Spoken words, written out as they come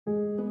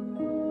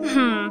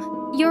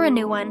You're a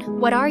new one.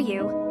 What are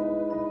you?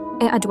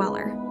 A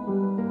dweller.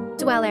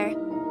 Dweller.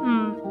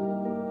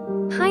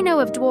 I know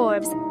of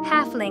dwarves,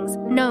 halflings,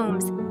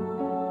 gnomes.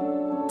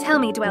 Tell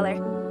me, Dweller,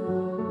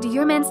 do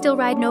your men still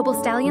ride noble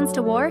stallions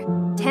to war?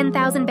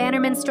 10,000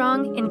 bannermen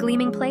strong in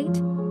gleaming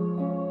plate?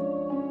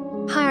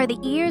 Are the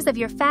ears of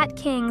your fat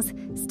kings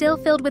still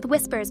filled with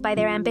whispers by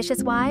their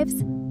ambitious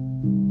wives,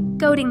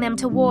 goading them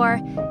to war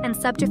and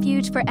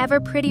subterfuge for ever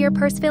prettier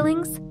purse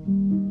fillings?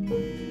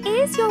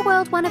 Is your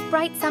world one of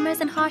bright summers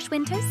and harsh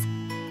winters?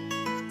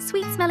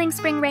 Sweet-smelling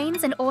spring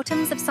rains and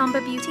autumns of somber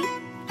beauty?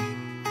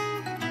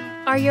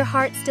 Are your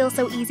hearts still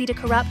so easy to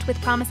corrupt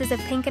with promises of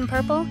pink and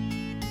purple?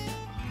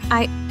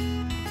 I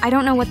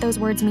don't know what those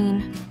words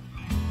mean.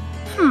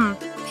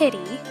 Pity.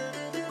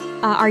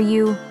 Are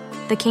you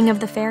the king of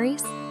the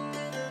fairies?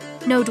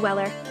 No,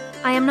 Dweller.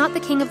 I am not the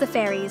king of the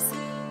fairies.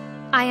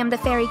 I am the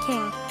Faerie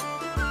King.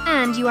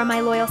 And you are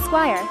my loyal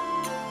squire.